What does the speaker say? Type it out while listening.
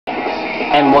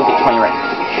and we'll get 20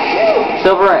 rings.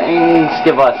 Silver rings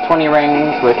give us 20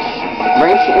 rings, which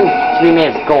rings seem to be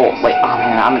made of gold. Wait, oh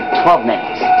man, I'm at 12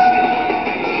 minutes.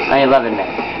 I mean 11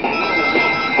 minutes.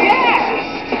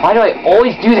 Why do I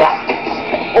always do that?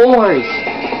 I always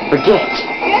forget.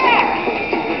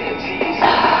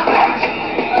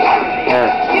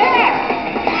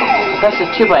 Press the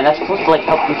 2 button. That's supposed to like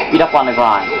help you speed up on the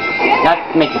grind, not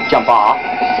make you jump off.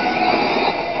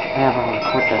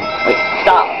 Wait,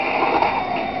 stop!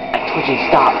 I told you to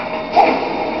stop.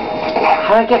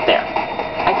 How did I get there?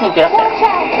 I can't get up there.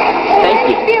 Thank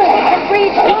you.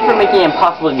 Thank you for making it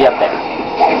impossible to get up there.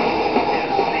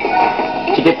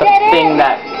 To get the thing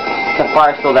that, the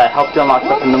fire soul that helps you unlock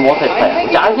stuff in the multiplayer.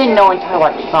 Which I didn't know until I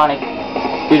watched Sonic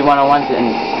Dude 101s,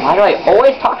 and why do I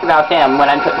always talk about him when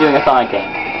I'm doing a Sonic game?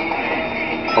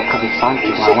 Well, because it's Sonic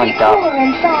Dude 101, duh.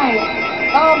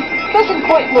 Doesn't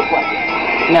quite look like it.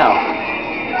 No.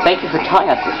 Thank you for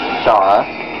telling us this, Shara.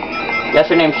 Yes,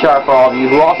 her name's Shara for all of you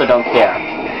who also don't care.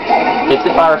 It's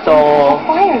the fire soul.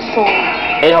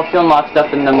 It helps you unlock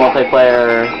stuff in the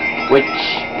multiplayer, which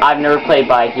I've never played,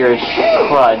 but I hear is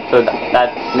crud, so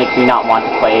that makes me not want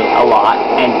to play it a lot.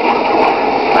 And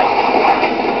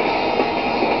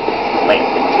wait.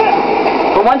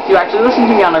 For once, you actually listen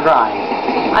to me on the grind.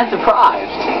 I'm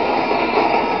surprised.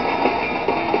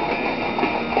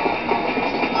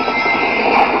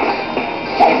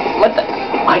 What the?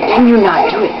 Why didn't you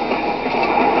not do it?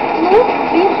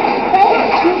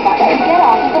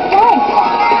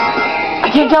 I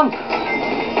can't jump.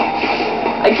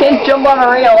 I can't jump on a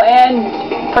rail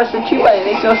and press the 2 button. It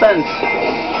makes no sense.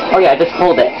 Oh yeah, just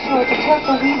hold it. Sure to tilt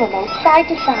the Wii remote side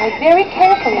to side very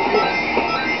carefully here.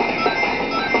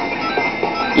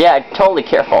 Yeah, totally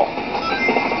careful.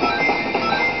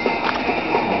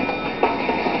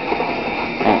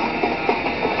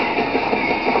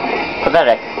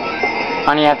 Pathetic.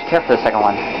 Only you have to care for the second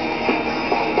one.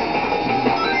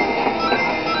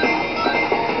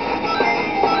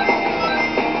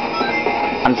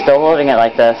 I'm still holding it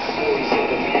like this.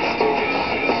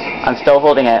 I'm still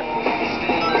holding it.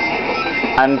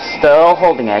 I'm still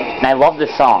holding it, and I love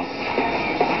this song.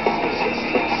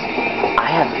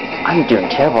 I'm doing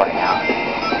terrible right now.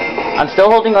 I'm still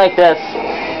holding like this.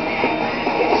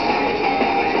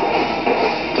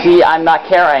 See, I'm not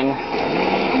caring.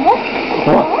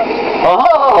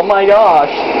 Oh my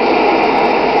gosh!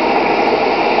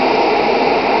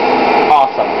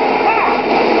 Awesome.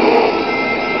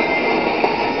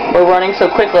 We're running so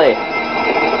quickly.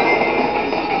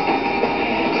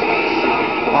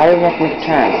 Why do we have to make a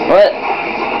turn? What?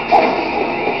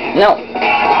 No.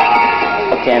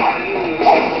 Okay.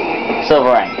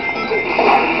 Silver ring.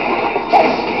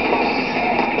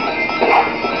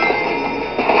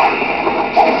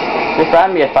 There's bound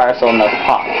to be a fire soul in those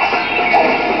pots.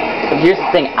 But here's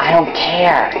the thing, I don't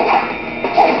care.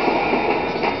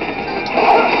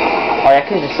 Oh, I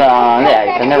could just,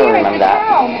 yeah, I never remember that.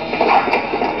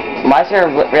 Why is there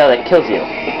a rail that kills you?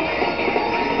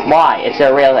 Why is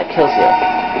there a rail that kills you?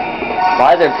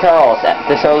 Why are there perils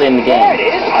this early in the game? There it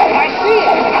is! I see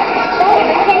it! Oh,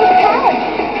 the King's Palace!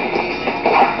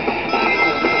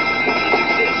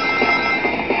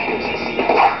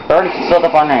 Already filled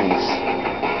up on ends.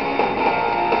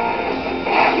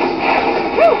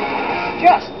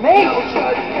 Just made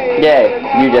it! Yay,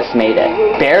 you just made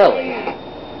it. Barely.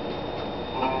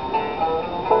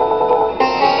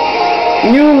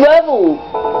 New level!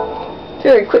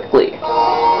 Very quickly.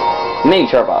 Mini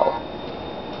turbo.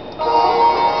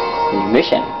 New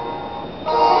mission.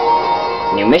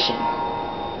 New mission.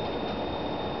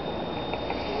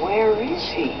 Where is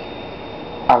he?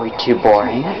 Are we too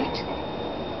boring?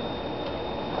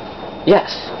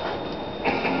 Yes.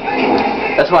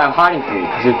 That's why I'm hiding from you,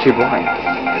 because you're too boring.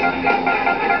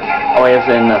 Oh, it's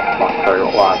in the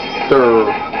Lost Turtle.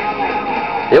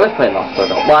 They always put it in Lost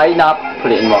Turtle. Why not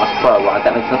put it in Lost Turtle?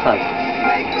 That makes no sense.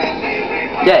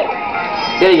 Yay.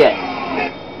 Get it again.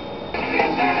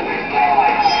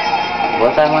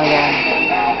 What's that one again?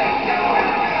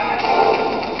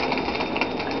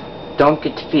 Don't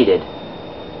get defeated.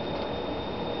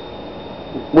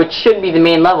 Which should be the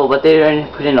main level, but they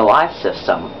didn't put in a live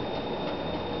system. 3,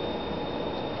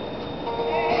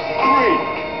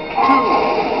 2,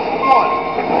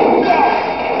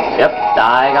 1. Yep,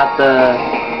 I got the...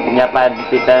 Yep, I had to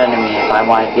defeat that enemy if I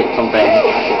wanted to get something.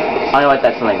 I don't know what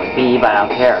that something would be, but I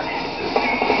don't care.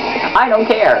 I don't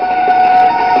care!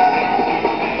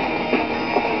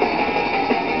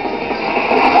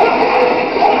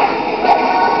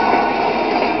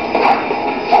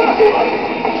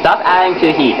 Stop adding to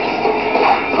the heat.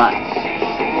 Come on.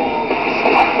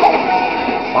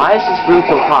 Why is this room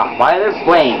so hot? Why are there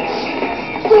flames?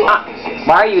 Ah!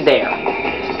 Why are you there?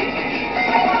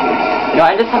 No,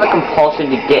 I just have a compulsion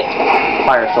to get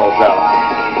fire souls though.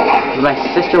 My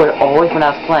sister would always, when I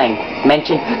was playing,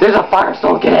 mention, "There's a fire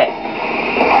soul, get it!"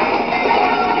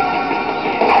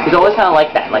 It was always kind of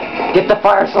like that, like, get the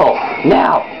fire soul,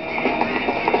 now!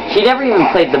 She never even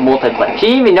played the multiplayer. She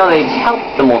didn't even know they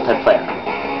helped the multiplayer.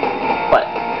 But,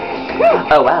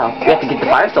 oh well, we have to get the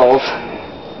fire souls.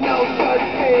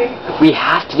 We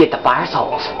have to get the fire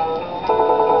souls.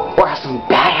 Or else something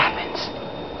bad happens.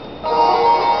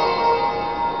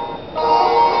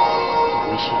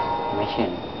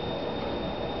 Mission.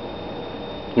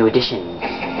 New addition.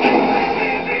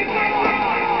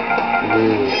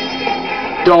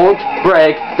 Don't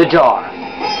break the jar.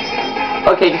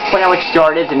 Okay, just point out which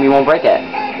jar it is and we won't break it.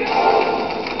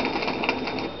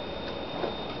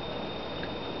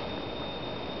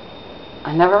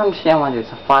 I never understand why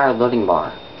there's a fire loading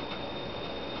bar.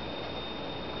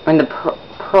 I mean, the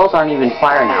pearls aren't even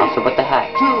fire now, so what the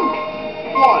heck? 2,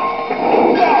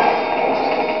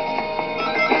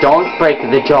 1. Don't break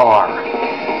the jar.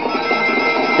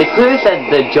 They clearly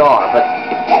said the jar, but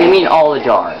they mean all the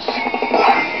jars.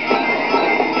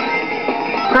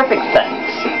 Perfect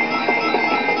sense.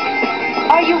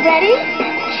 Are you ready?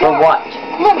 For what?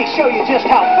 Let me show you just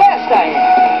how fast I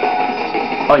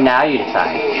am. Oh, now you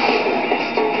decide.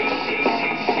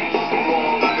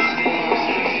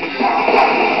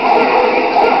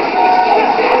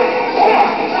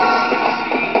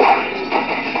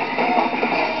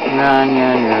 No.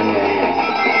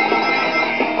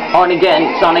 Oh, and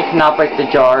again, Sonic cannot break the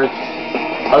jars.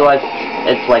 Otherwise,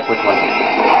 it's like which one?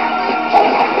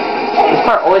 This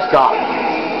part always got me.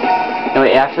 No,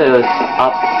 it actually was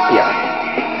up here.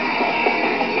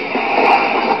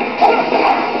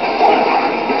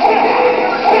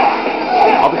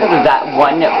 All because of that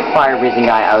one fire-breathing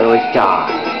guy, I would always die.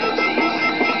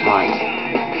 Come on.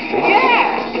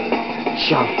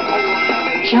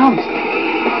 Jump.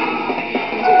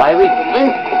 Why we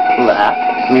left?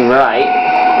 I mean right.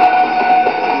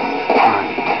 Come on.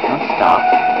 Don't stop.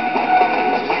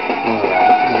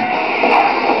 Alright.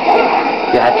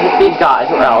 You have to hit these guys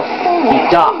or else you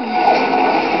die.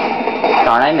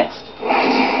 Darn, I missed.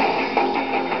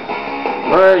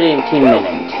 We're at 18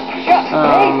 minutes.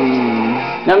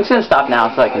 No, I'm just gonna stop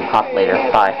now so I can pop later.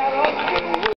 Bye.